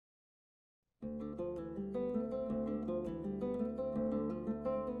Good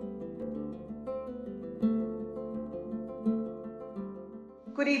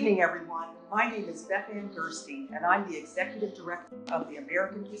evening, everyone. My name is Beth Ann Gerstein, and I'm the Executive Director of the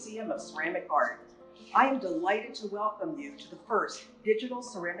American Museum of Ceramic Art. I am delighted to welcome you to the first Digital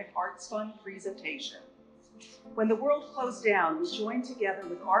Ceramic Arts Fund presentation. When the world closed down, we joined together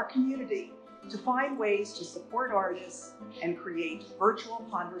with our community to find ways to support artists and create virtual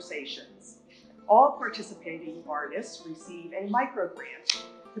conversations. All participating artists receive a microgrant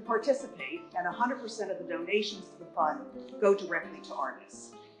to participate, and 100% of the donations to the fund go directly to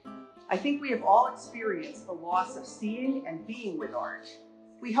artists. I think we have all experienced the loss of seeing and being with art.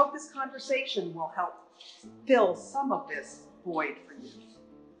 We hope this conversation will help fill some of this void for you.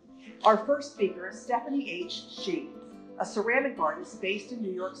 Our first speaker is Stephanie H. Shih, a ceramic artist based in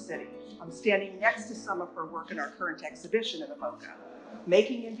New York City. I'm standing next to some of her work in our current exhibition at Vogue,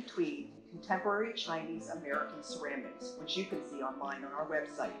 Making in Between Contemporary Chinese American Ceramics, which you can see online on our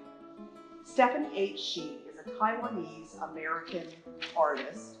website. Stephanie H. Shih is a Taiwanese American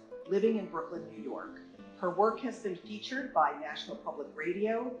artist living in Brooklyn, New York. Her work has been featured by National Public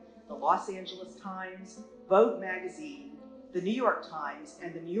Radio, the Los Angeles Times, Vogue Magazine, the New York Times,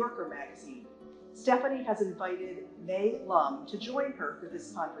 and the New Yorker magazine. Stephanie has invited Mei Lum to join her for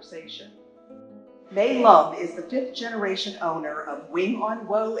this conversation. Mei Lum is the 5th generation owner of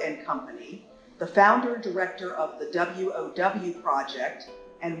W.O.W and Company, the founder and director of the W.O.W project,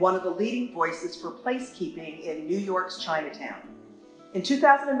 and one of the leading voices for placekeeping in New York's Chinatown. In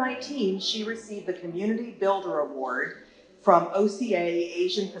 2019, she received the Community Builder Award from OCA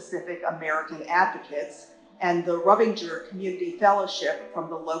Asian Pacific American Advocates and the Rubbinger Community Fellowship from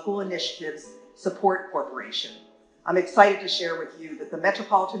the Local Initiatives Support Corporation. I'm excited to share with you that the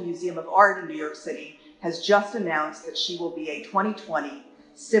Metropolitan Museum of Art in New York City has just announced that she will be a 2020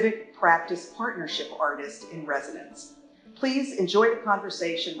 Civic Practice Partnership Artist in Residence. Please enjoy the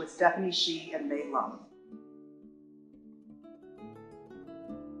conversation with Stephanie Shih and Mei Lum.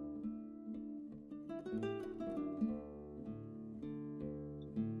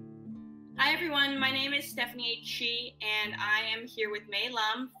 Hi everyone, my name is Stephanie H. Shih, and I am here with Mei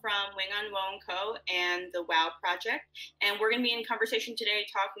Lum from W.O.W Co. and the W.O.W project. And we're going to be in conversation today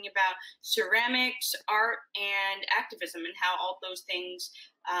talking about ceramics, art, and activism, and how all those things,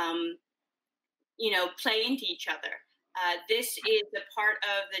 play into each other. This is a part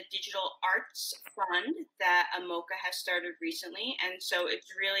of the Digital Arts Fund that AMOCA has started recently, and so it's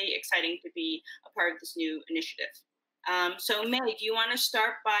really exciting to be a part of this new initiative. So Mei, do you want to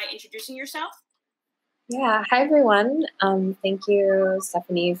start by introducing yourself? Yeah, hi everyone. Thank you,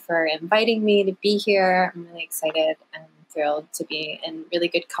 Stephanie, for inviting me to be here. I'm really excited and thrilled to be in really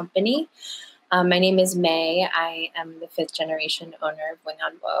good company. My name is Mei. I am the 5th generation owner of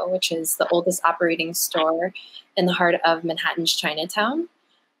W.O.W, which is the oldest operating store in the heart of Manhattan's Chinatown.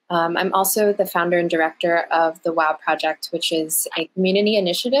 I'm also the founder and director of the W.O.W project, which is a community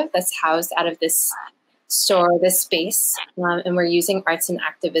initiative that's housed out of this store, this space, and we're using arts and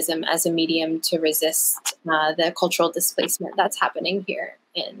activism as a medium to resist the cultural displacement that's happening here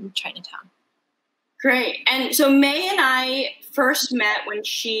in Chinatown. Great. And so Mei and I first met when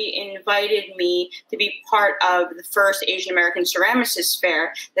she invited me to be part of the first Asian American Ceramicists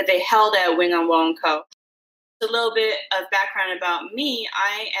Fair that they held at W.O.W Co. A little bit of background about me.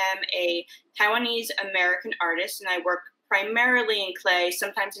 I am a Taiwanese American artist, and I work primarily in clay,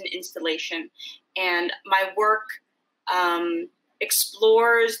 sometimes in installation. And my work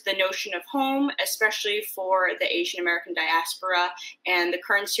explores the notion of home, especially for the Asian American diaspora. And the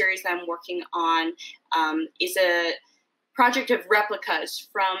current series that I'm working on is a project of replicas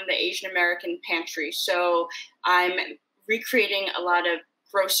from the Asian American pantry. So I'm recreating a lot of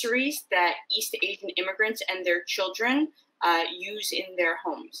groceries that East Asian immigrants and their children use in their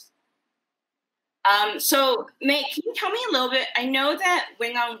homes. So Mei, can you tell me a little bit? I know that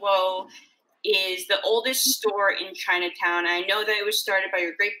W.O.W is the oldest store in Chinatown. I know that it was started by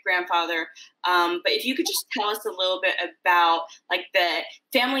your great-grandfather, but if you could just tell us a little bit about like the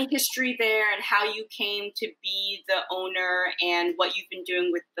family history there and how you came to be the owner and what you've been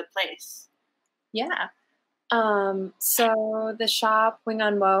doing with the place. Yeah. So the shop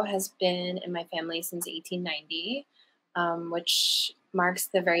W.O.W has been in my family since 1890, which marks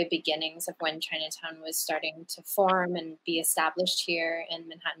the very beginnings of when Chinatown was starting to form and be established here in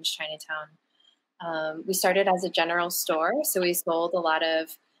Manhattan's Chinatown. We started as a general store, so we sold a lot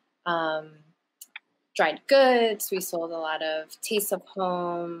of dried goods. We sold a lot of tastes of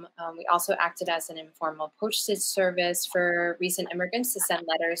home. We also acted as an informal postage service for recent immigrants to send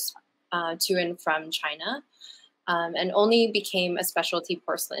letters to and from China, and only became a specialty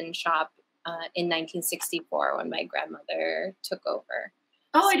porcelain shop in 1964 when my grandmother took over.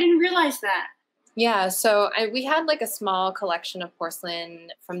 Oh, I didn't realize that. Yeah, so we had like a small collection of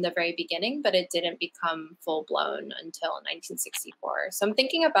porcelain from the very beginning, but it didn't become full blown until 1964. So I'm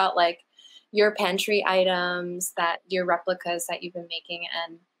thinking about like your pantry items, that your replicas that you've been making,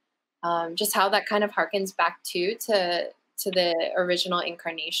 and just how that kind of harkens back to the original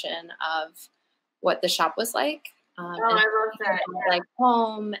incarnation of what the shop was like. I love that. Yeah. Like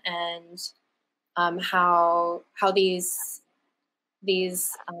home, and how these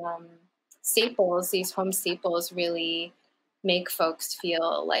staples, these home staples, really make folks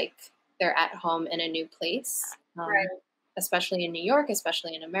feel like they're at home in a new place, right. Especially in New York,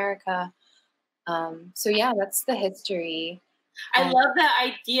 especially in America. So yeah, that's the history. I love that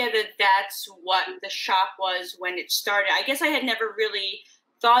idea that that's what the shop was when it started. I guess I had never really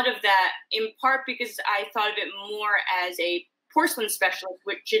thought of that, in part because I thought of it more as a porcelain specialist,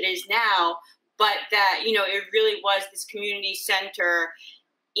 which it is now, but that, you know, it really was this community center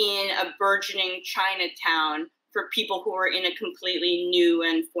in a burgeoning Chinatown for people who were in a completely new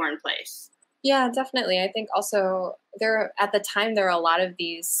and foreign place. Yeah, definitely. I think also at the time, there were a lot of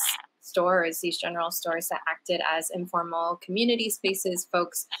these stores, these general stores that acted as informal community spaces.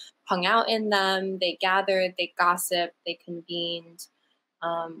 Folks hung out in them, they gathered, they gossiped, they convened.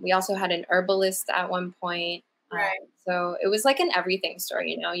 We also had an herbalist at one point. Right. So it was like an everything store,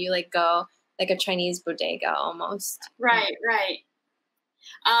 you know, you like go like a Chinese bodega almost. Right, right.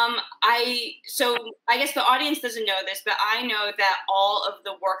 So I guess the audience doesn't know this, but I know that all of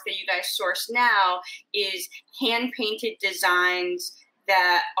the work that you guys source now is hand-painted designs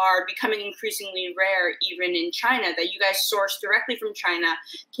that are becoming increasingly rare even in China, that you guys source directly from China.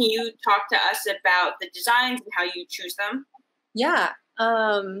 Can you talk to us about the designs and how you choose them? Yeah.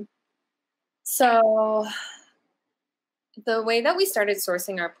 So the way that we started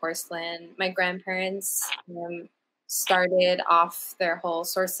sourcing our porcelain, my grandparents started off their whole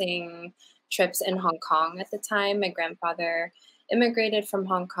sourcing trips in Hong Kong at the time. My grandfather immigrated from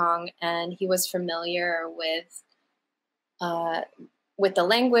Hong Kong, and he was familiar with the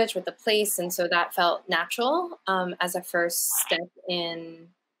language, with the place, and so that felt natural as a first step and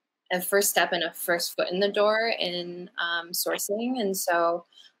a first foot in the door in sourcing. And so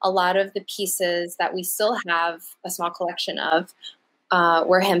a lot of the pieces that we still have a small collection of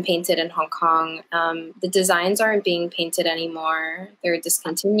were hand painted in Hong Kong. The designs aren't being painted anymore. They're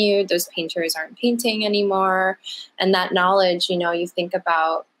discontinued. Those painters aren't painting anymore. And that knowledge, you know, you think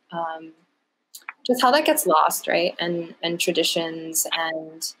about just how that gets lost, right? And traditions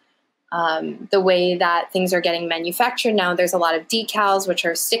and the way that things are getting manufactured now. There's a lot of decals, which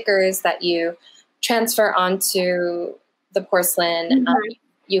are stickers that you transfer onto the porcelain. Mm-hmm.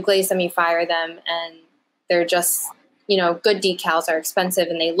 You glaze them, you fire them, and they're just, you know, good decals are expensive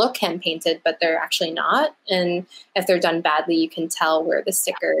and they look hand painted, but they're actually not. And if they're done badly, you can tell where the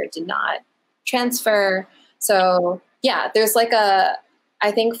sticker did not transfer. So yeah, there's like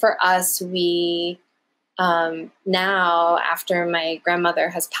I think for us, we now, after my grandmother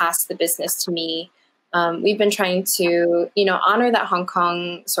has passed the business to me, we've been trying to, you know, honor that Hong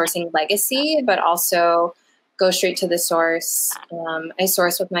Kong sourcing legacy, but also go straight to the source. I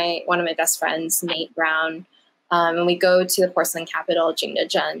source with one of my best friends, Nate Brown, and we go to the porcelain capital,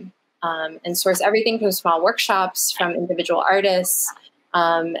 Jingdezhen, and source everything from small workshops, from individual artists.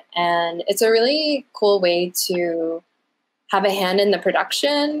 And it's a really cool way to have a hand in the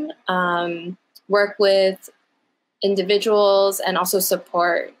production, work with individuals, and also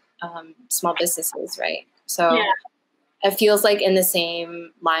support small businesses, right? So yeah. It feels like in the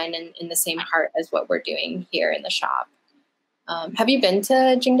same line and in the same heart as what we're doing here in the shop. Have you been to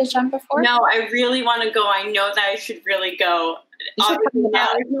Jingdezhen before? No, I really want to go. I know that I should really go. Obviously, now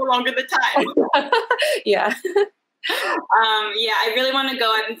is no longer the time. Yeah. Yeah, I really want to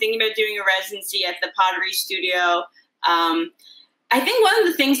go. I've been thinking about doing a residency at the Pottery Studio. I think one of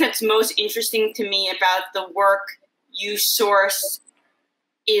the things that's most interesting to me about the work you source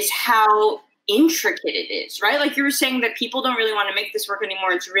is how intricate it is, right? Like you were saying that people don't really want to make this work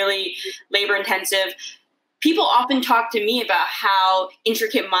anymore. It's really labor intensive. People often talk to me about how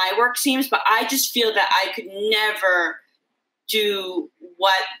intricate my work seems, but I just feel that I could never do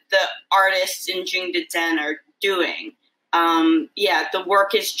what the artists in Jingdezhen are doing. Yeah, the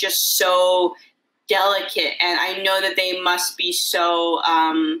work is just so delicate, and I know that they must be so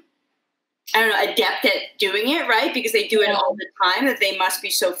adept at doing it, right? Because they do it all the time, that they must be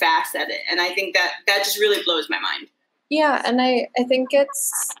so fast at it. And I think that just really blows my mind. Yeah, and I think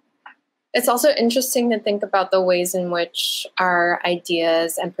it's also interesting to think about the ways in which our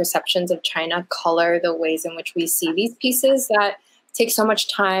ideas and perceptions of China color the ways in which we see these pieces that take so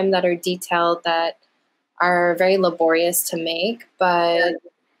much time, that are detailed, that are very laborious to make. But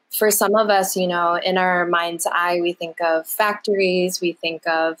for some of us, you know, in our mind's eye, we think of factories, we think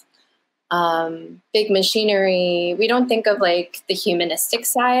of big machinery. We don't think of like the humanistic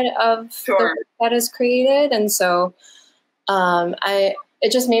side of the work that is created. And so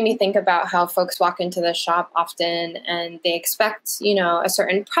it just made me think about how folks walk into the shop often and they expect, you know, a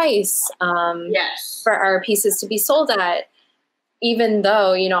certain price for our pieces to be sold at, even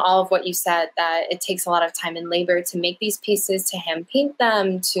though, you know, all of what you said, that it takes a lot of time and labor to make these pieces, to hand paint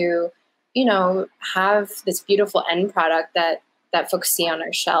them, to, you know, have this beautiful end product that folks see on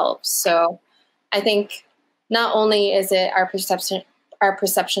our shelves. So I think not only is it our perception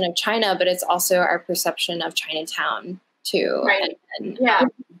of China, but it's also our perception of Chinatown too. Right.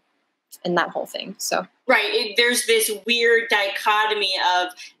 And that whole thing. So there's this weird dichotomy of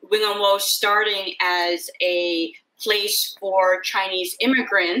Wing on Wo starting as a place for Chinese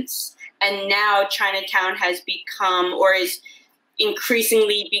immigrants, and now Chinatown has become, or is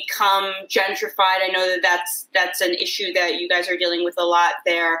increasingly become, gentrified. I know that that's an issue that you guys are dealing with a lot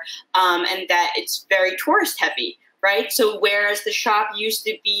there, and that it's very tourist heavy, right? So whereas the shop used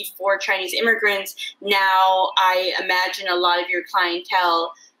to be for Chinese immigrants, now I imagine a lot of your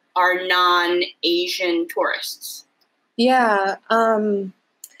clientele are non-Asian tourists. Yeah,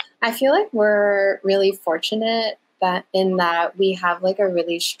 I feel like we're really fortunate that we have like a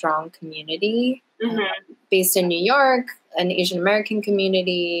really strong community based in New York, an Asian American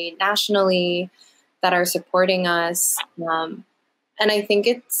community nationally that are supporting us. And I think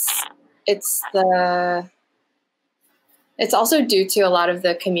it's also due to a lot of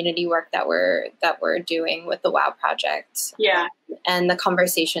the community work that we're doing with the WOW project. Yeah. And the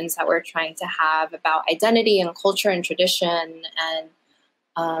conversations that we're trying to have about identity and culture and tradition,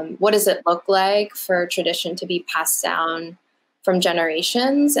 and what does it look like for tradition to be passed down from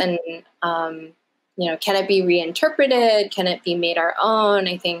generations? And, you know, can it be reinterpreted? Can it be made our own?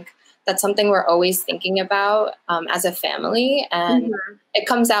 I think that's something we're always thinking about as a family. And it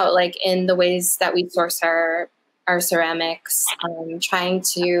comes out like in the ways that we source our ceramics, trying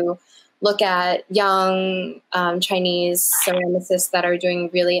to look at young Chinese ceramicists that are doing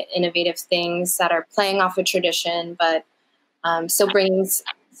really innovative things, that are playing off a tradition, but still brings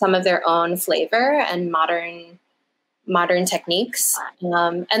some of their own flavor and modern techniques.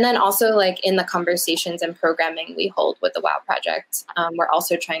 And then also like in the conversations and programming we hold with the WOW project, we're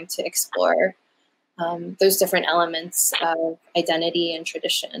also trying to explore those different elements of identity and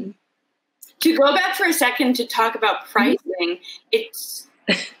tradition. To go back for a second to talk about pricing, it's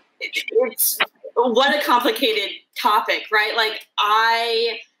what a complicated topic, right? Like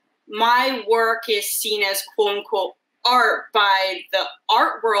my work is seen as quote unquote art by the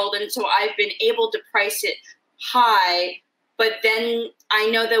art world, and so I've been able to price it high. But then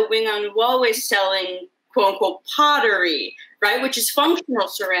I know that Wing on Wo is selling quote unquote pottery, right, which is functional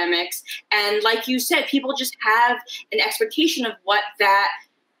ceramics, and like you said, people just have an expectation of what that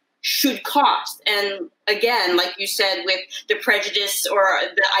should cost. And again, like you said, with the prejudice or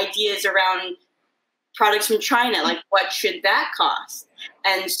the ideas around products from China, like what should that cost?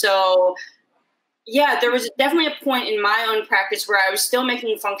 And so yeah, there was definitely a point in my own practice where I was still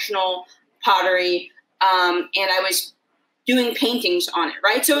making functional pottery, and I was doing paintings on it,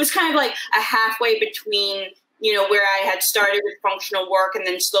 right? So it was kind of like a halfway between, you know, where I had started with functional work and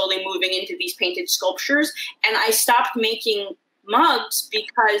then slowly moving into these painted sculptures. And I stopped making mugs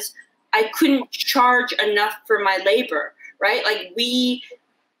because I couldn't charge enough for my labor, right? Like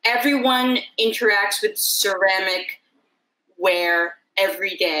everyone interacts with ceramic ware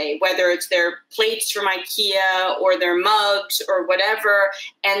every day, whether it's their plates from IKEA or their mugs or whatever.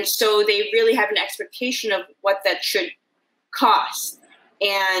 And so they really have an expectation of what that should cost.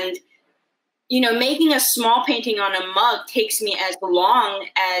 And, you know, making a small painting on a mug takes me as long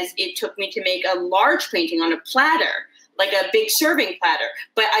as it took me to make a large painting on a platter, like a big serving platter.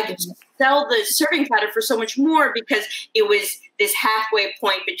 But I could sell the serving platter for so much more because it was this halfway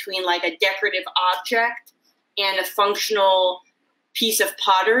point between like a decorative object and a functional piece of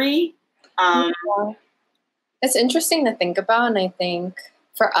pottery. It's interesting to think about, and I think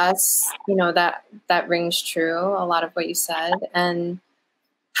for us, you know, that rings true, a lot of what you said, and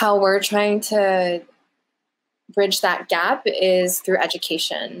how we're trying to bridge that gap is through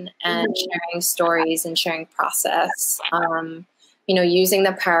education and sharing stories and sharing process. You know, using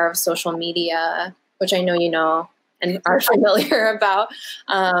the power of social media, which I know you know and are familiar about,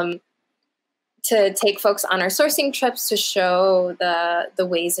 to take folks on our sourcing trips to show the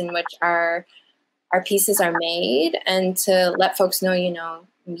ways in which our pieces are made, and to let folks know, you know,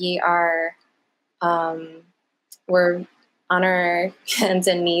 we're on our hands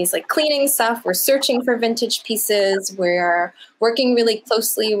and knees, like cleaning stuff. We're searching for vintage pieces. We're working really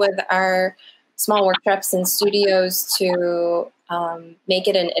closely with our small workshops and studios to make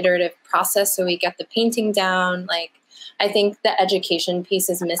it an iterative process so we get the painting down. Like, I think the education piece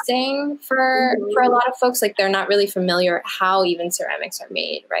is missing for a lot of folks. Like, they're not really familiar how even ceramics are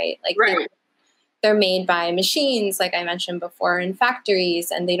made, right? Like, they're made by machines, like I mentioned before, in factories,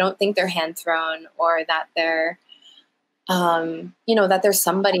 and they don't think they're hand thrown, or that they're, that there's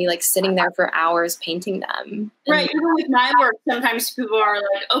somebody like sitting there for hours painting them. Right. Even with my work, sometimes people are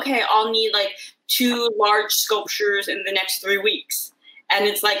like, okay, I'll need like 2 large sculptures in the next 3 weeks. And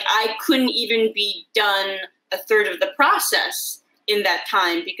it's like, I couldn't even be done a third of the process in that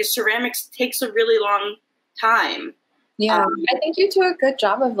time, because ceramics takes a really long time. Yeah. I think you do a good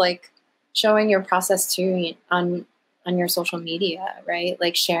job of like showing your process too on your social media, right?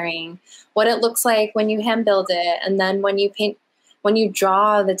 Like sharing what it looks like when you hand build it, and then when you paint, when you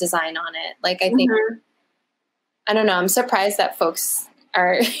draw the design on it. Like, I think, I don't know, I'm surprised that folks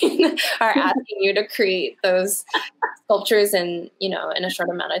are are asking you to create those sculptures in a short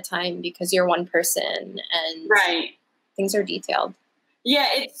amount of time, because you're one person and things are detailed. Yeah,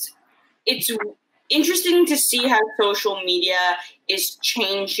 it's interesting to see how social media is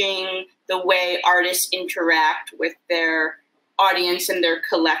changing the way artists interact with their audience and their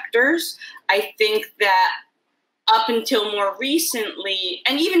collectors. I think that up until more recently,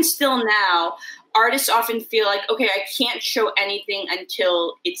 and even still now, artists often feel like, okay, I can't show anything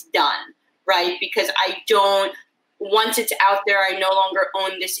until it's done, right? Because once it's out there, I no longer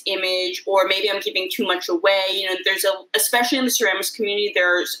own this image, or maybe I'm keeping too much away. Especially in the ceramics community,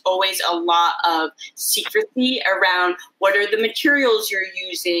 there's always a lot of secrecy around what are the materials you're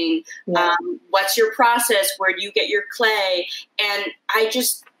using, what's your process, where do you get your clay? And I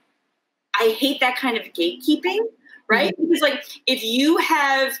hate that kind of gatekeeping, right? Because like, if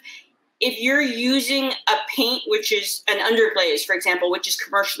you're using a paint, which is an underglaze, for example, which is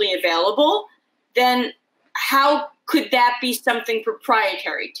commercially available, then how could that be something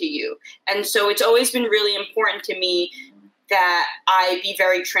proprietary to you? And so it's always been really important to me that I be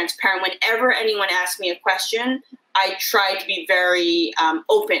very transparent. Whenever anyone asks me a question, I try to be very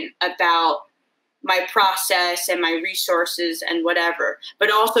open about my process and my resources and whatever.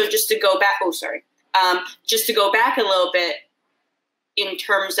 But also just to go back, just to go back a little bit in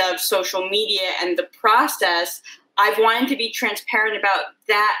terms of social media and the process, I've wanted to be transparent about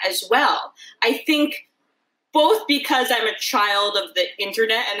that as well. I think both because I'm a child of the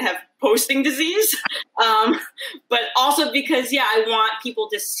internet and have posting disease, but also because, I want people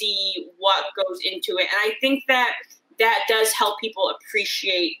to see what goes into it. And I think that does help people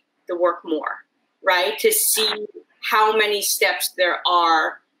appreciate the work more, right? To see how many steps there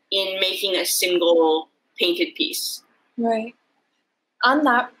are in making a single painted piece. Right. On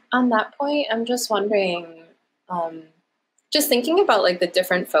that point, I'm just wondering, just thinking about like the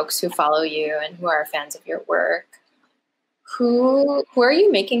different folks who follow you and who are fans of your work, who are you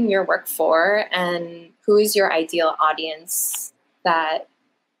making your work for, and who is your ideal audience that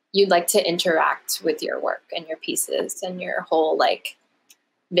you'd like to interact with your work and your pieces and your whole like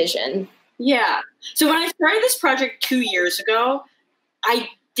vision? Yeah. So when I started this project 2 years ago, I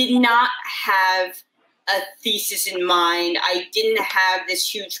did not have a thesis in mind. I didn't have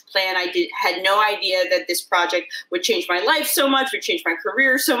this huge plan. I had no idea that this project would change my life so much, would change my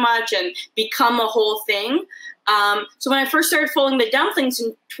career so much, and become a whole thing. So when I first started folding the dumplings in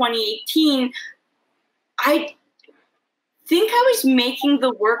 2018, I think I was making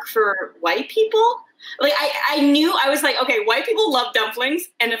the work for white people. Like I knew, I was like, okay, white people love dumplings,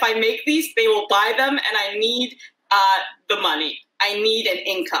 and if I make these, they will buy them, and I need the money. I need an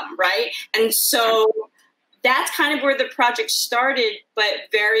income, right? And so that's kind of where the project started, but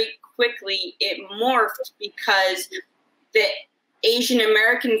very quickly it morphed because the Asian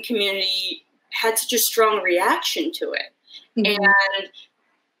American community had such a strong reaction to it. And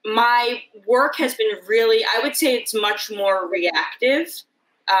my work has been really, I would say it's much more reactive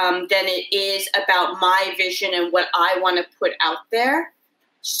than it is about my vision and what I want to put out there.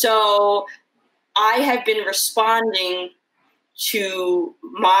 So I have been responding to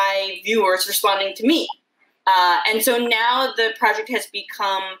my viewers responding to me. And so now the project has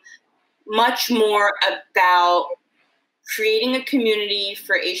become much more about creating a community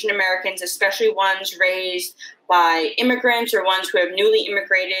for Asian Americans, especially ones raised by immigrants or ones who have newly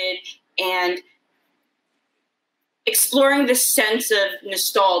immigrated, and exploring the sense of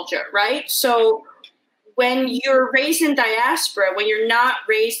nostalgia, right? So when you're raised in diaspora, when you're not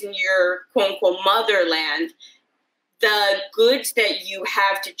raised in your quote unquote motherland, the goods that you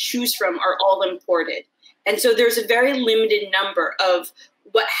have to choose from are all imported. And so there's a very limited number of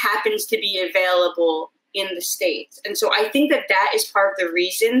what happens to be available in the States. And so I think that that is part of the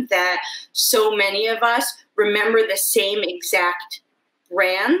reason that so many of us remember the same exact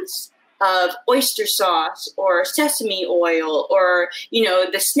brands of oyster sauce or sesame oil or, you know,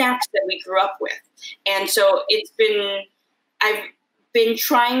 the snacks that we grew up with. And so I've been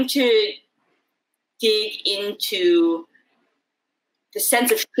trying to dig into the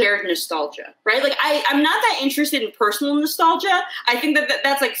sense of shared nostalgia, right? Like I'm not that interested in personal nostalgia. I think that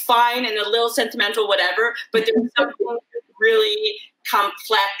that's like fine and a little sentimental, whatever, but there's something really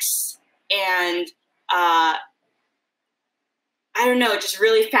complex and, I don't know, just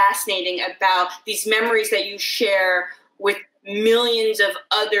really fascinating about these memories that you share with millions of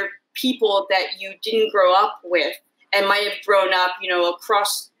other people that you didn't grow up with and might have grown up, you know,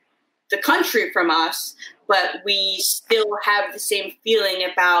 across the country from us, but we still have the same feeling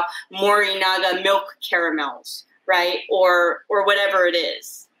about Morinaga milk caramels, right? Or whatever it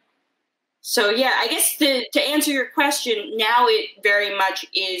is. So yeah, I guess to answer your question, now it very much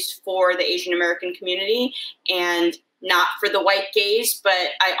is for the Asian American community and not for the white gaze, but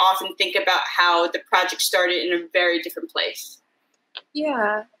I often think about how the project started in a very different place.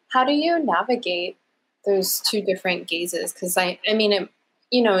 Yeah. How do you navigate those two different gazes? Because I mean,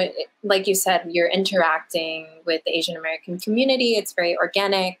 like you said, you're interacting with the Asian American community. It's very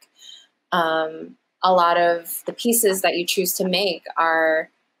organic. A lot of the pieces that you choose to make are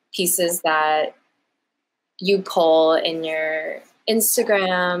pieces that you pull in your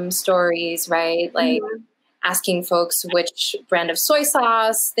Instagram stories, right? Like asking folks which brand of soy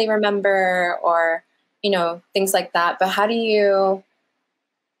sauce they remember or, you know, things like that. But how do you...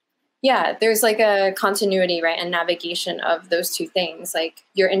 Yeah, there's like a continuity, right, and navigation of those two things. Like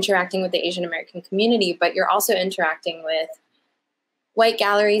you're interacting with the Asian American community, but you're also interacting with white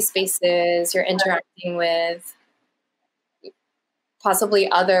gallery spaces. You're interacting with possibly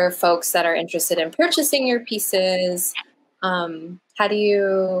other folks that are interested in purchasing your pieces. How do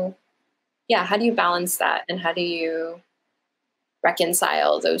you balance that? And how do you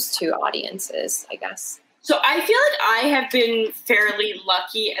reconcile those two audiences, I guess? So I feel like I have been fairly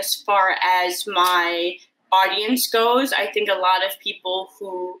lucky as far as my audience goes. I think a lot of people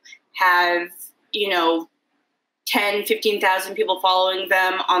who have, you know, 10, 15,000 people following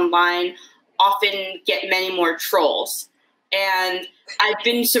them online often get many more trolls. And I've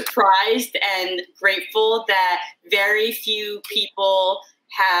been surprised and grateful that very few people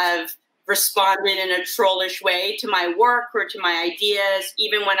have responded in a trollish way to my work or to my ideas.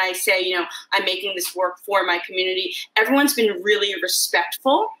 Even when I say, you know, I'm making this work for my community, everyone's been really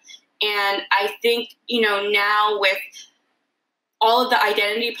respectful. And I think, you know, now with all of the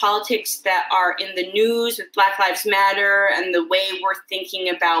identity politics that are in the news with Black Lives Matter and the way we're thinking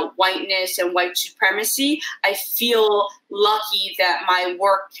about whiteness and white supremacy, I feel lucky that my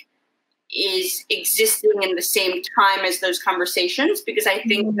work is existing in the same time as those conversations, because I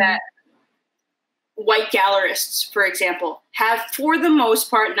think that white gallerists, for example, have, for the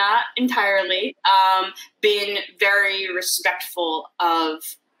most part, not entirely, been very respectful of,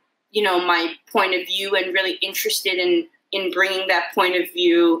 you know, my point of view and really interested in bringing that point of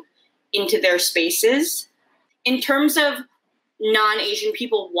view into their spaces. In terms of non-Asian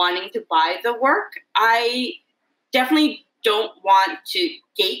people wanting to buy the work, I definitely don't want to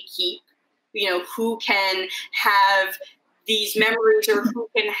gatekeep, you know, who can have these memories or who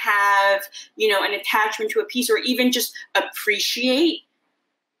can have, you know, an attachment to a piece or even just appreciate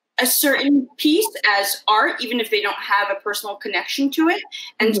a certain piece as art, even if they don't have a personal connection to it.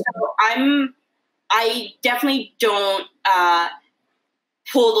 And so I definitely don't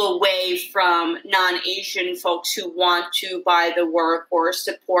pull away from non-Asian folks who want to buy the work or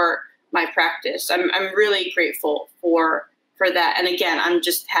support my practice. I'm really grateful for that. And again, I'm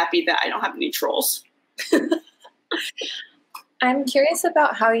just happy that I don't have any trolls. I'm curious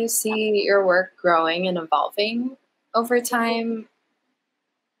about how you see your work growing and evolving over time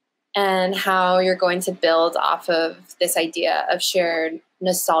and how you're going to build off of this idea of shared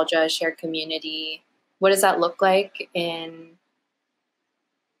nostalgia, shared community. What does that look like in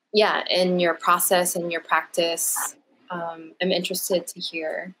your process and your practice? I'm interested to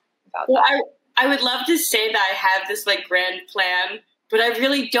hear about that. I would love to say that I have this like grand plan, but I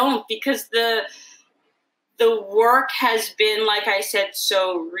really don't, because the work has been, like I said,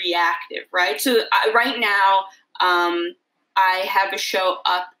 so reactive, right? So right now, I have a show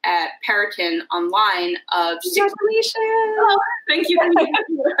up at Periton online of thank you.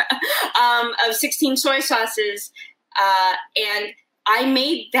 Of 16 soy sauces, and I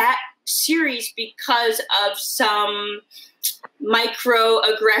made that series because of some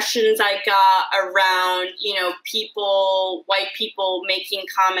microaggressions I got around, white people making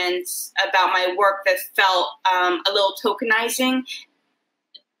comments about my work that felt a little tokenizing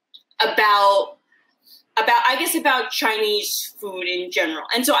about Chinese food in general.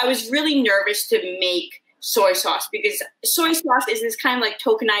 And so I was really nervous to make soy sauce because soy sauce is this kind of like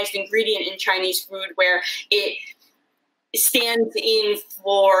tokenized ingredient in Chinese food where it stands in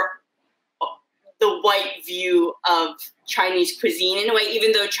for the white view of Chinese cuisine in a way,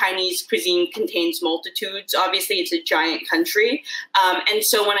 even though Chinese cuisine contains multitudes. Obviously, it's a giant country. And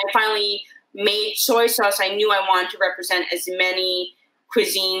so when I finally made soy sauce, I knew I wanted to represent as many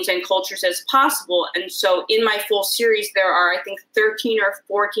cuisines and cultures as possible. And so in my full series, there are, I think, 13 or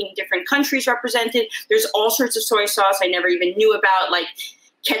 14 different countries represented. There's all sorts of soy sauce I never even knew about, like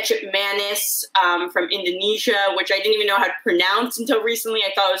ketchup manis from Indonesia, which I didn't even know how to pronounce until recently.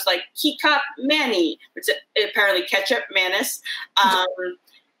 I thought it was like kikap mani, which is apparently ketchup manis.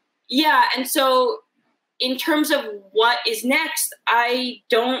 And so in terms of what is next, I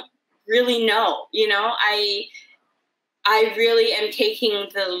don't really know. I really am taking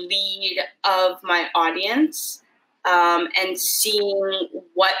the lead of my audience and seeing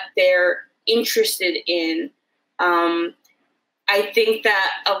what they're interested in. I think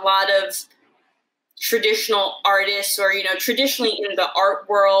that a lot of traditional artists or, traditionally in the art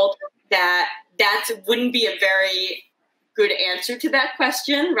world, that wouldn't be a very good answer to that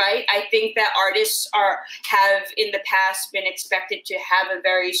question, right? I think that artists have in the past been expected to have a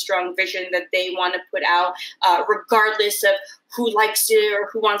very strong vision that they want to put out, regardless of who likes it or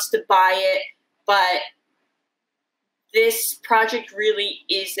who wants to buy it. But this project really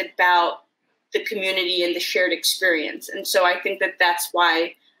is about the community and the shared experience. And so I think that that's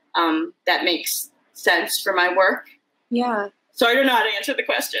why that makes sense for my work. Yeah. So I don't know how to answer the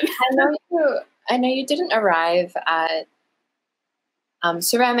question. I know you didn't arrive at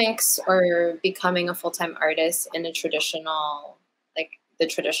ceramics or becoming a full-time artist in a traditional, the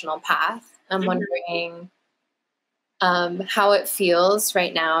traditional path. I'm wondering how it feels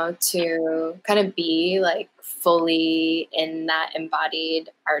right now to kind of be fully in that embodied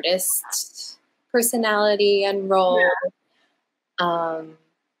artist personality and role. Yeah.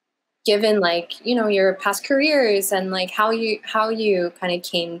 Given your past careers and how you kind of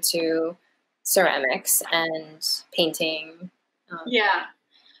came to ceramics and painting.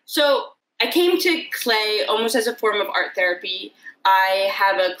 So I came to clay almost as a form of art therapy. I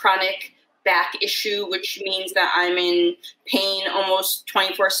have a chronic back issue, which means that I'm in pain almost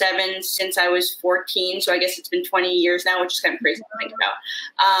 24/7 since I was 14. So I guess it's been 20 years now, which is kind of crazy to think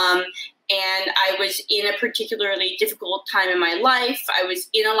about. And I was in a particularly difficult time in my life. I was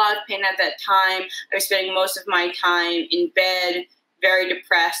in a lot of pain at that time. I was spending most of my time in bed, very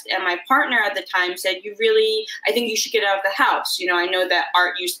depressed. And my partner at the time said, I think you should get out of the house. I know that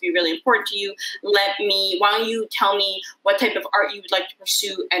art used to be really important to you. Why don't you tell me what type of art you would like to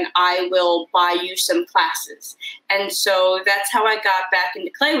pursue, and I will buy you some classes. And so that's how I got back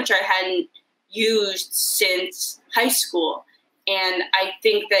into clay, which I hadn't used since high school. And I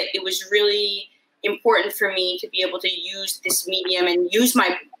think that it was really important for me to be able to use this medium and use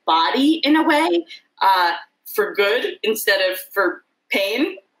my body in a way for good instead of for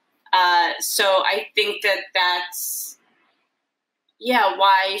pain. So I think that that's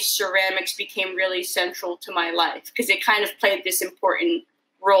why ceramics became really central to my life, because it kind of played this important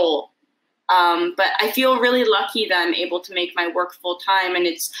role. But I feel really lucky that I'm able to make my work full time, and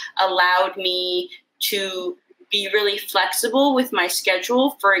it's allowed me to be really flexible with my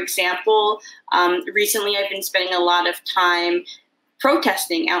schedule. For example, recently I've been spending a lot of time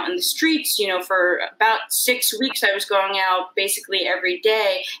protesting out in the streets. For about 6 weeks, I was going out basically every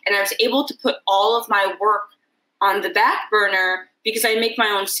day, and I was able to put all of my work on the back burner because I make my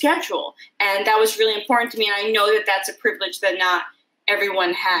own schedule. And that was really important to me. And I know that that's a privilege that not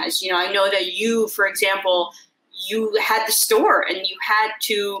everyone has. I know that you, for example, you had the store and you had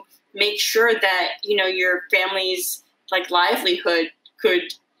to make sure that, your family's livelihood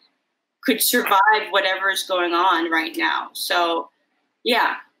could survive whatever is going on right now. So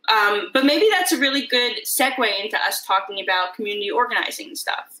but maybe that's a really good segue into us talking about community organizing and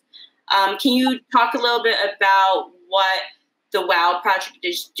stuff. Can you talk a little bit about what the W.O.W project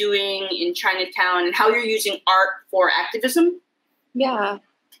is doing in Chinatown and how you're using art for activism? Yeah.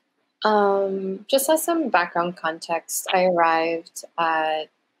 Just as some background context, I arrived at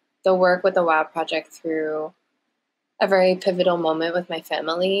the work with the W.O.W project through a very pivotal moment with my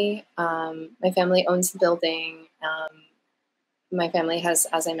family. My family owns the building. My family has,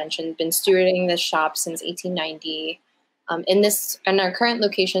 as I mentioned, been stewarding this shop since 1890. in our current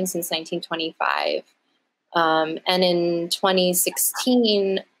location since 1925. And in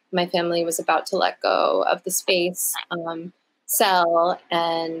 2016, my family was about to let go of the space, sell,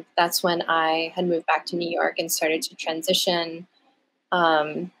 and that's when I had moved back to New York and started to transition.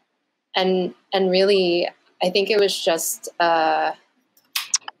 And really, I think it was just a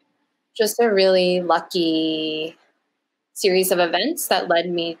really lucky series of events that led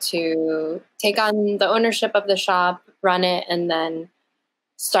me to take on the ownership of the shop, run it, and then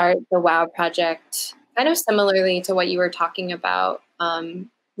start the WOW project, kind of similarly to what you were talking about,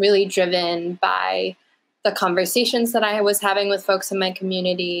 really driven by the conversations that I was having with folks in my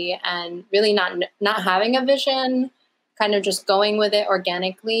community, and really not having a vision, kind of just going with it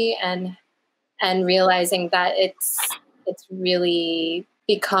organically, and realizing that it's really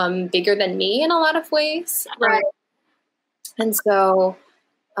become bigger than me in a lot of ways. Right. And so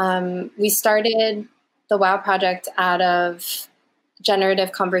we started the WOW project out of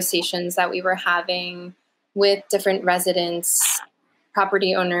generative conversations that we were having with different residents,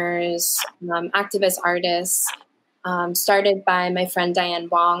 property owners, activist artists, started by my friend Diane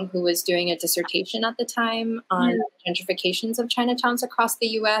Wong, who was doing a dissertation at the time on gentrifications of Chinatowns across the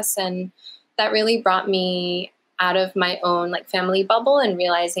US. And that really brought me out of my own like family bubble and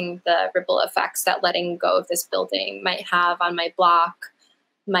realizing the ripple effects that letting go of this building might have on my block,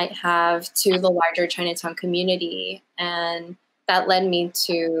 might have to the larger Chinatown community. And that led me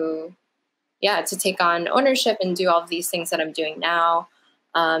to take on ownership and do all of these things that I'm doing now,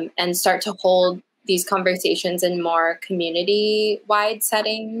 and start to hold these conversations in more community-wide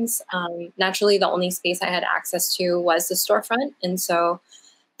settings. Naturally, the only space I had access to was the storefront. And so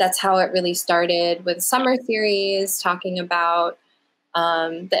that's how it really started, with a summer series talking about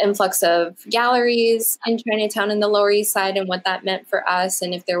the influx of galleries in Chinatown and the Lower East Side and what that meant for us.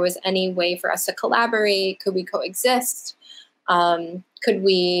 And if there was any way for us to collaborate, could we coexist? Could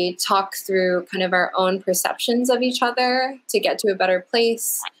we talk through kind of our own perceptions of each other to get to a better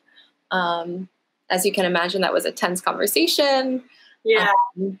place? As you can imagine, that was a tense conversation. Yeah.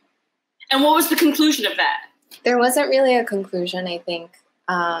 And what was the conclusion of that? There wasn't really a conclusion, I think.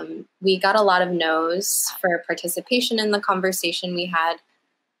 We got a lot of no's for participation in the conversation. We had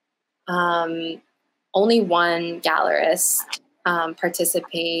only one gallerist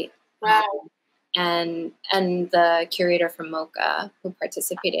participate. Wow. And the curator from Mocha who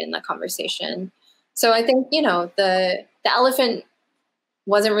participated in the conversation. So I think, the elephant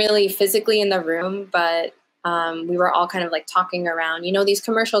wasn't really physically in the room, but we were all kind of like talking around, these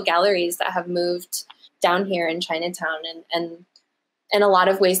commercial galleries that have moved down here in Chinatown, and in a lot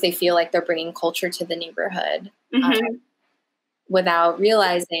of ways they feel like they're bringing culture to the neighborhood, without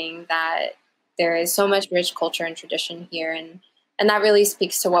realizing that there is so much rich culture and tradition here. And that really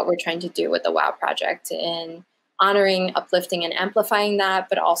speaks to what we're trying to do with the WOW project, in honoring, uplifting, and amplifying that,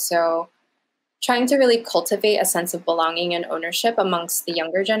 but also trying to really cultivate a sense of belonging and ownership amongst the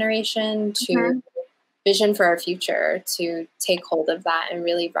younger generation, to vision for our future, to take hold of that and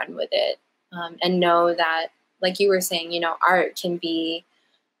really run with it. And know that, like you were saying, art can be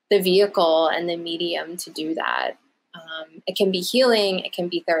the vehicle and the medium to do that. It can be healing, it can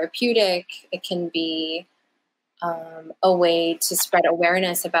be therapeutic, it can be a way to spread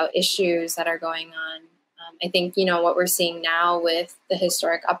awareness about issues that are going on. I think, what we're seeing now with the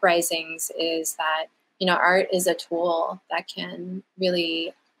historic uprisings is that, art is a tool that can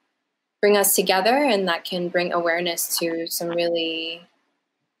really bring us together, and that can bring awareness to some really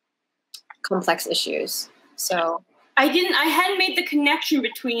complex issues. So I hadn't made the connection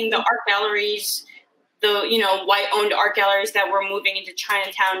between the art galleries, the, white-owned art galleries that were moving into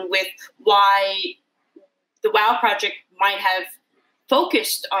Chinatown, with why the WOW project might have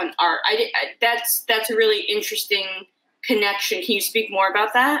focused on art. That's a really interesting connection. Can you speak more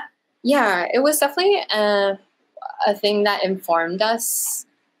about that? Yeah, it was definitely a thing that informed us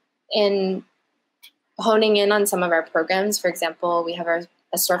in honing in on some of our programs. For example, we have a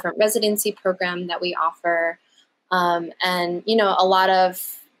storefront residency program that we offer. And, a lot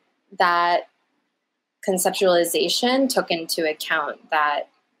of that conceptualization took into account that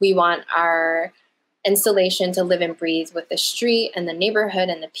we want our installation to live and breathe with the street and the neighborhood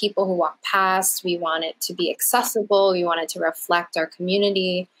and the people who walk past. We want it to be accessible. We want it to reflect our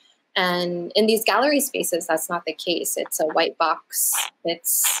community. And in these gallery spaces, that's not the case. It's a white box.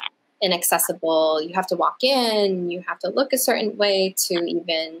 It's inaccessible. You have to walk in. You have to look a certain way to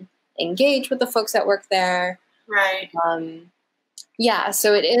even engage with the folks that work there. Right.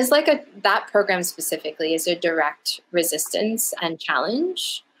 So it is like that program specifically is a direct resistance and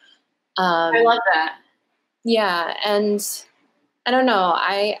challenge. I love that. Yeah, and I don't know.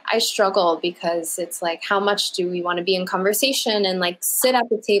 I struggle because it's like, how much do we want to be in conversation and like sit at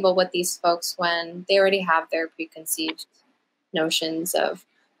the table with these folks when they already have their preconceived notions of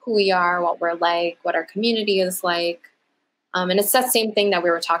who we are, what we're like, what our community is like. And it's that same thing that we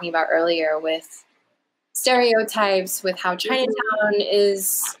were talking about earlier with stereotypes, with how Chinatown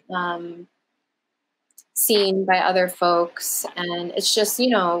is seen by other folks. And it's just, you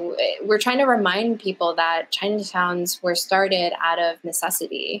know, we're trying to remind people that Chinatowns were started out of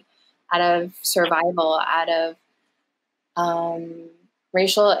necessity, out of survival, out of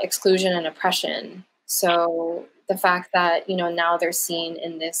racial exclusion and oppression. So the fact that, you know, now they're seen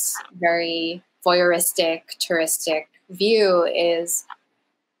in this very voyeuristic, touristic view is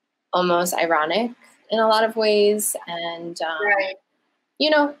almost ironic in a lot of ways. And, Right. you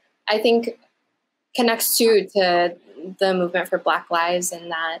know, I think connects to the movement for Black Lives,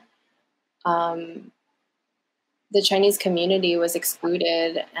 and that the Chinese community was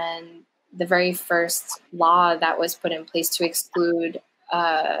excluded, and the very first law that was put in place to exclude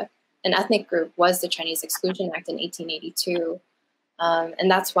an ethnic group was the Chinese Exclusion Act in 1882. And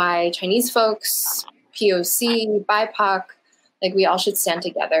that's why Chinese folks, POC, BIPOC, like we all should stand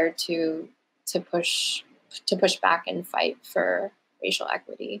together to push back and fight for racial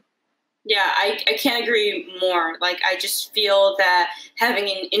equity. Yeah, I can't agree more. Like, I just feel that having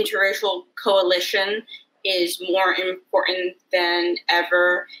an interracial coalition is more important than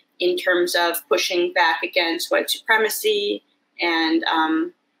ever in terms of pushing back against white supremacy and,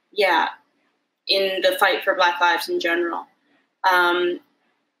 yeah, in the fight for Black lives in general.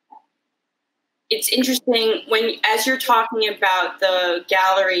 It's interesting as you're talking about the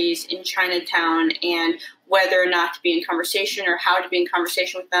galleries in Chinatown and whether or not to be in conversation or how to be in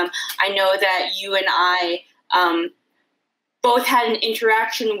conversation with them. I know that you and I both had an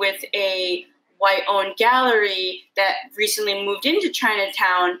interaction with a white-owned gallery that recently moved into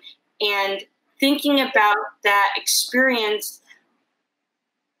Chinatown, and thinking about that experience,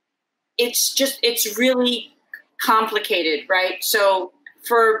 it's really complicated, right? So,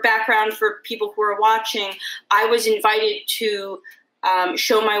 for background for people who are watching, I was invited to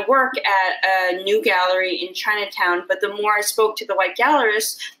show my work at a new gallery in Chinatown, but the more I spoke to the white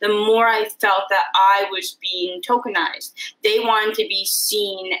gallerists, the more I felt that I was being tokenized. They wanted to be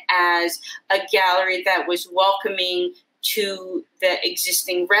seen as a gallery that was welcoming to the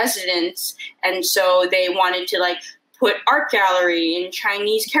existing residents, and so they wanted to like put art gallery and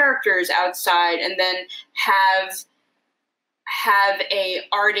Chinese characters outside, and then have a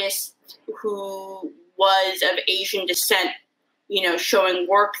artist who was of Asian descent, you know, showing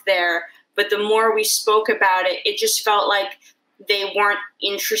work there. But the more we spoke about it, it just felt like they weren't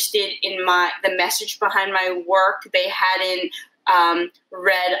interested in the message behind my work. They hadn't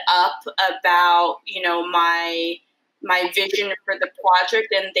read up about, you know, my vision for the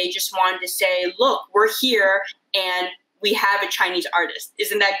project, and they just wanted to say, look, we're here and we have a Chinese artist.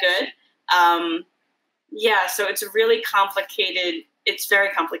 Isn't that good? Yeah, so it's really complicated. It's very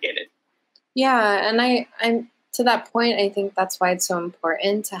complicated. Yeah, and I'm to that point, I think that's why it's so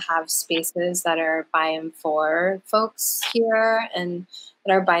important to have spaces that are by and for folks here and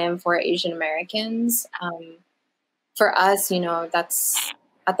that are by and for Asian Americans. For us, you know, that's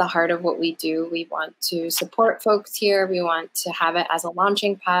at the heart of what we do. We want to support folks here. We want to have it as a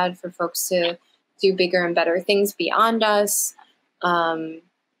launching pad for folks to do bigger and better things beyond us.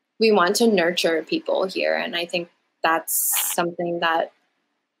 We want to nurture people here. And I think that's something that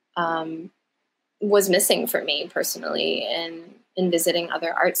was missing for me personally in visiting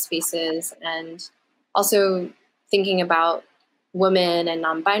other art spaces, and also thinking about women and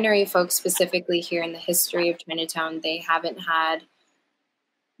non-binary folks specifically here in the history of Chinatown. They haven't had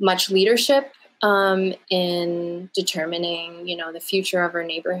much leadership in determining, you know, the future of our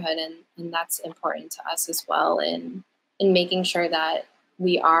neighborhood. And that's important to us as well in making sure that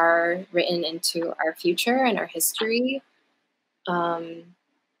we are written into our future and our history.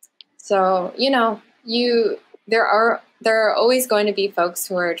 So, you know, there are always going to be folks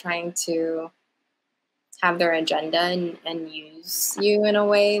who are trying to have their agenda and use you in a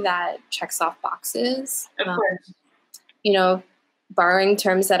way that checks off boxes. Of course. You know, borrowing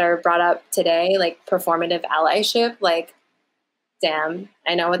terms that are brought up today, like performative allyship, like, damn,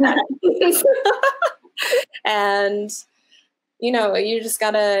 I know what that means. And, you know, you just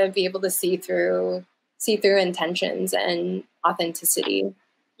gotta be able to see through intentions and authenticity.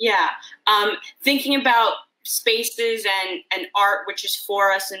 Yeah. Thinking about spaces and art, which is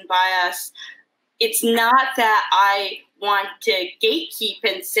for us and by us, it's not that I want to gatekeep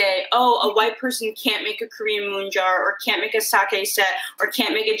and say, oh, a white person can't make a Korean moon jar or can't make a sake set or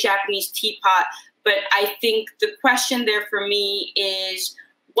can't make a Japanese teapot. But I think the question there for me is,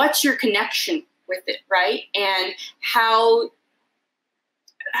 what's your connection with it, right? And how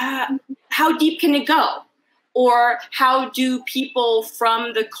deep can it go? Or how do people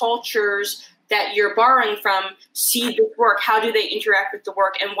from the cultures that you're borrowing from see the work? How do they interact with the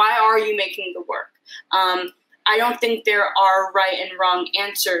work? And why are you making the work? I don't think there are right and wrong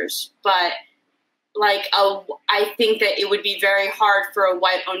answers, but I think that it would be very hard for a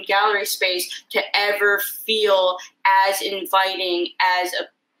white-owned gallery space to ever feel as inviting as a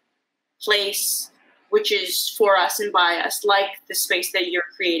place which is for us and by us, like the space that you're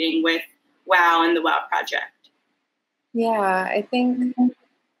creating with WOW and the WOW Project. Yeah, I think,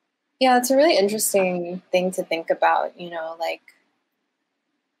 it's a really interesting thing to think about, like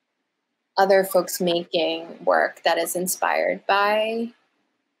other folks making work that is inspired by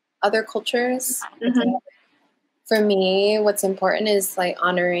other cultures. Mm-hmm. For me, what's important is like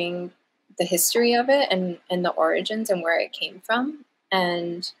honoring the history of it and the origins and where it came from.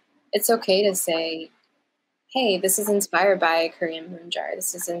 And it's okay to say, hey, this is inspired by Korean moon jar.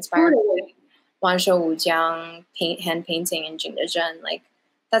 This is inspired by Wanshou Wujiang hand painting in Jingdezhen. Like,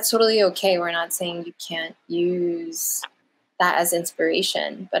 that's totally okay. We're not saying you can't use that as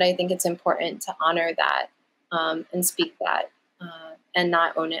inspiration, but I think it's important to honor that and speak that and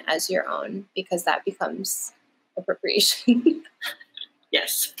not own it as your own, because that becomes appropriation.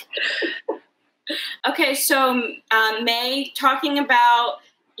 Yes. Okay, so Mei, talking about,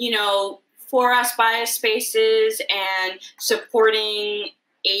 for us, by us spaces and supporting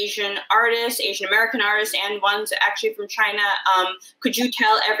Asian artists, Asian American artists, and ones actually from China. Could you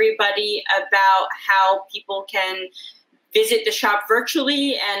tell everybody about how people can visit the shop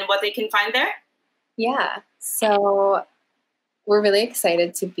virtually and what they can find there? Yeah, so we're really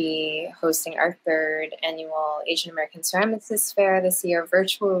excited to be hosting our 3rd annual Asian American Ceramicists Fair this year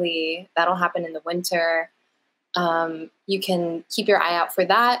virtually. That'll happen in the winter. You can keep your eye out for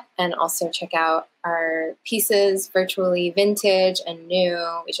that and also check out our pieces virtually, vintage and new.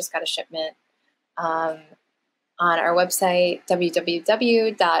 We just got a shipment on our website,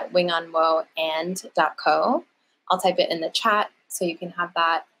 www.wingonwoand.co. I'll type it in the chat so you can have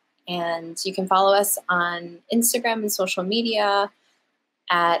that. And you can follow us on Instagram and social media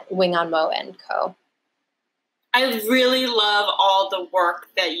at wingonwo&co. I really love all the work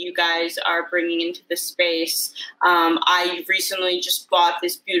that you guys are bringing into the space. I recently just bought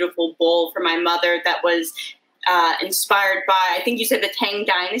this beautiful bowl for my mother that was inspired by, I think you said the Tang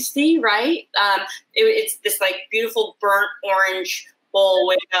Dynasty, right? It's this like beautiful burnt orange bowl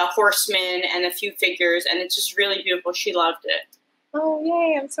with a horseman and a few figures, and it's just really beautiful. She loved it. Oh,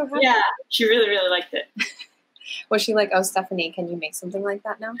 yay, I'm so happy. Yeah, she really, really liked it. Was she like, oh, Stephanie, can you make something like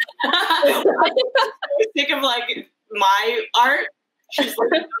that now? Think of like my art. She's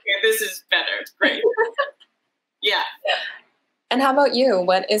like, okay, this is better. It's great. Yeah. And how about you?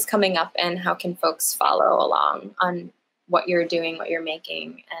 What is coming up and how can folks follow along on what you're doing, what you're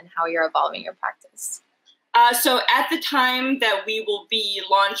making, and how you're evolving your practice? So at the time that we will be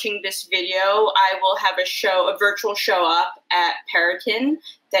launching this video, I will have a virtual show up at Periton.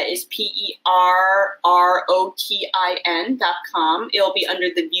 That is PERROTIN.com. It'll be under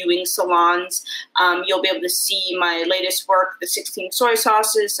the viewing salons. You'll be able to see my latest work, the 16 soy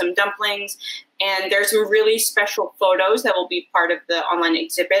sauces, some dumplings, and there's some really special photos that will be part of the online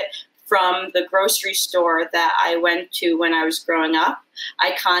exhibit from the grocery store that I went to when I was growing up.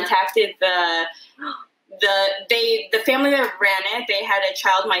 I contacted the family that ran it. They had a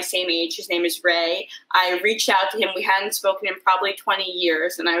child my same age. His name is Ray. I reached out to him. We hadn't spoken in probably 20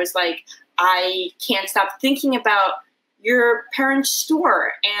 years. And I was like, I can't stop thinking about your parents'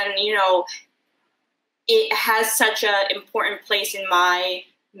 store. And, it has such an important place in my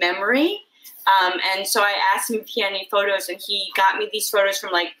memory. And so I asked him if he had any photos, and he got me these photos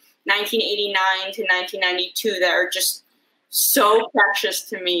from like 1989 to 1992 that are just so precious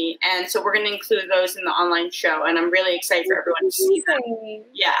to me. And so we're going to include those in the online show, and I'm really excited for everyone to see them.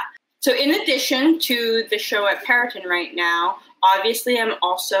 Yeah. So in addition to the show at Periton right now, obviously I'm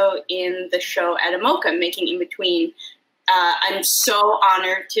also in the show at Amoka, Making In Between. I'm so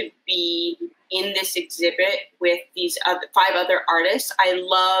honored to be in this exhibit with these 5 other artists. I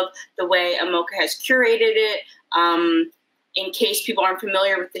love the way Amoka has curated it. In case people aren't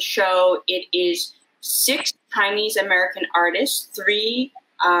familiar with the show, it is 6 Chinese American artists, 3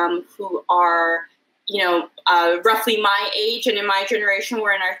 who are, roughly my age and in my generation,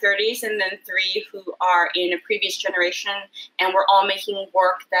 we're in our 30s, and then 3 who are in a previous generation, and we're all making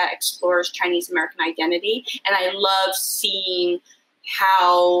work that explores Chinese American identity. And I love seeing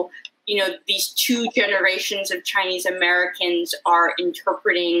how, these two generations of Chinese Americans are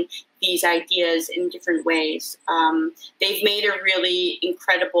interpreting these ideas in different ways. They've made a really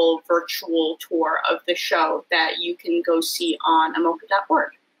incredible virtual tour of the show that you can go see on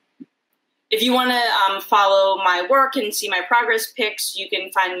amoka.org. If you want to follow my work and see my progress pics, you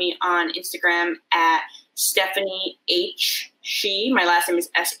can find me on Instagram at Stephanie H. Shih. My last name is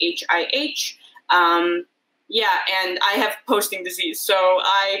S-H-I-H. Yeah, and I have posting disease, so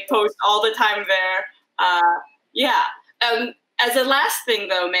I post all the time there. Yeah. As a last thing,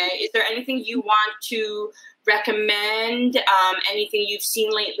 though, Mei, is there anything you want to recommend, anything you've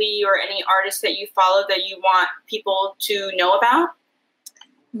seen lately or any artists that you follow that you want people to know about?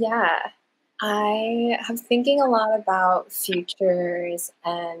 Yeah, I have thinking a lot about futures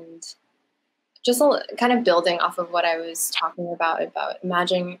and just kind of building off of what I was talking about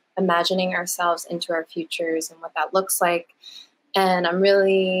imagining ourselves into our futures and what that looks like. And I'm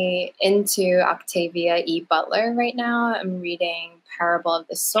really into Octavia E. Butler right now. I'm reading Parable of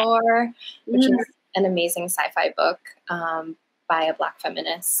the Sower, which is an amazing sci-fi book by a Black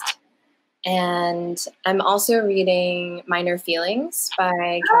feminist. And I'm also reading Minor Feelings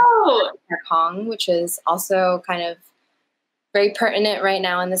by Kong, which is also kind of very pertinent right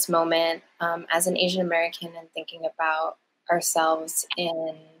now in this moment as an Asian American and thinking about ourselves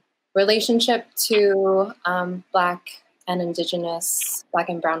in relationship to Black and Indigenous, Black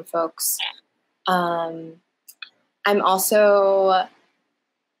and Brown folks. I'm also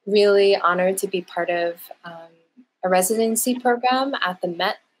really honored to be part of a residency program at the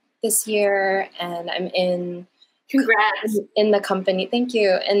Met this year, and I'm in the company. Thank you.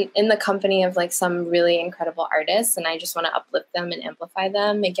 And in the company of like some really incredible artists, and I just want to uplift them and amplify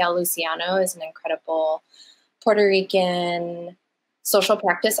them. Miguel Luciano is an incredible Puerto Rican social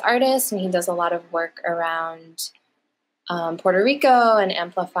practice artist, and he does a lot of work around Puerto Rico and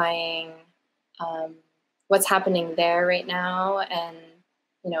amplifying what's happening there right now, and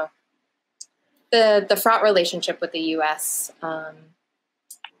the fraught relationship with the U.S.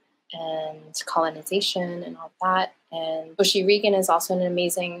 And colonization and all that. And Bushi Regan is also an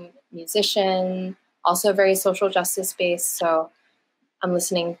amazing musician, also very social justice based. So I'm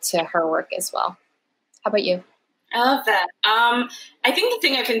listening to her work as well. How about you? I love that. I think the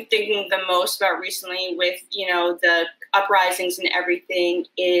thing I've been thinking the most about recently with, the uprisings and everything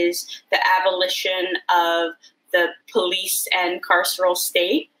is the abolition of the police and carceral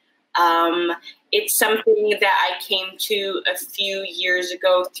state. It's something that I came to a few years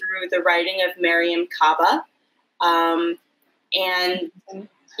ago through the writing of Mariame Kaba. And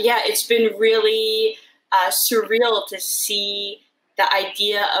yeah, it's been really surreal to see the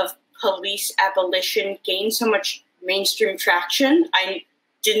idea of police abolition gain so much mainstream traction. I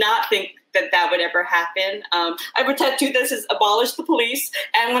did not think that would ever happen. I have a tattoo that says "Abolish the Police,"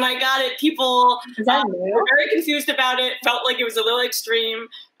 and when I got it, people were very confused about it. Felt like it was a little extreme.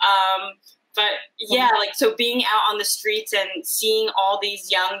 But yeah, so being out on the streets and seeing all these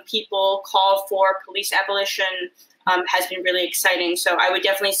young people call for police abolition has been really exciting. So I would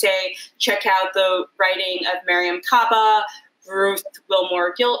definitely say check out the writing of Mariame Kaba, Ruth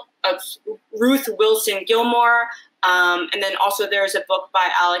Wilson Gilmore, and then also there's a book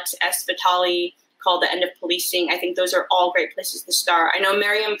by Alex S. Vitale called The End of Policing. I think those are all great places to start. I know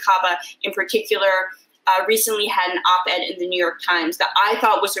Mariame Kaba in particular recently had an op-ed in the New York Times that I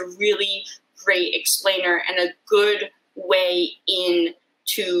thought was a really great explainer and a good way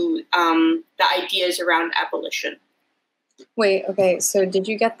into the ideas around abolition. Wait, okay, so did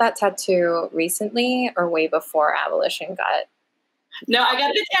you get that tattoo recently or way before abolition got? No, I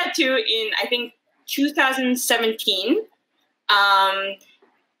got the tattoo in, I think, 2017.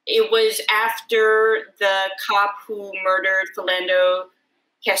 It was after the cop who murdered Philando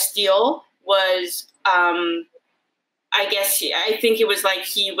Castile was, I think it was like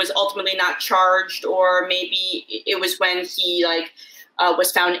he was ultimately not charged, or maybe it was when he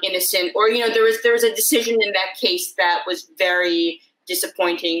was found innocent, or there was a decision in that case that was very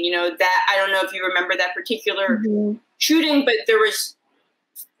disappointing. That I don't know if you remember that particular shooting, but there was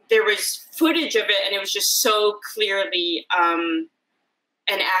footage of it, and it was just so clearly an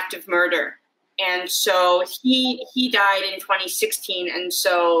act of murder. And so he died in 2016, and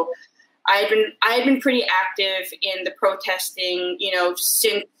so I had been pretty active in the protesting,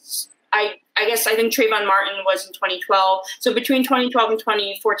 since I think Trayvon Martin was in 2012. So between 2012 and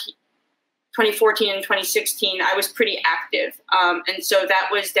 2014 and 2016, I was pretty active. And so that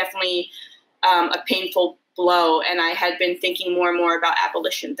was definitely a painful blow. And I had been thinking more and more about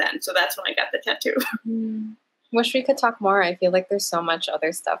abolition then. So that's when I got the tattoo. Wish we could talk more. I feel like there's so much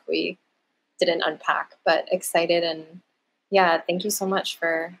other stuff we didn't unpack, but excited. And yeah, thank you so much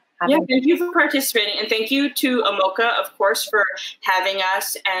for having me. Thank you for participating. And thank you to Amoka, of course, for having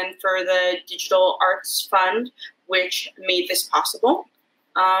us and for the Digital Arts Fund, which made this possible.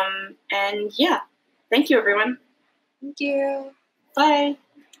 And yeah, thank you, everyone. Thank you. Bye.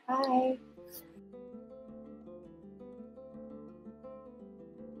 Bye.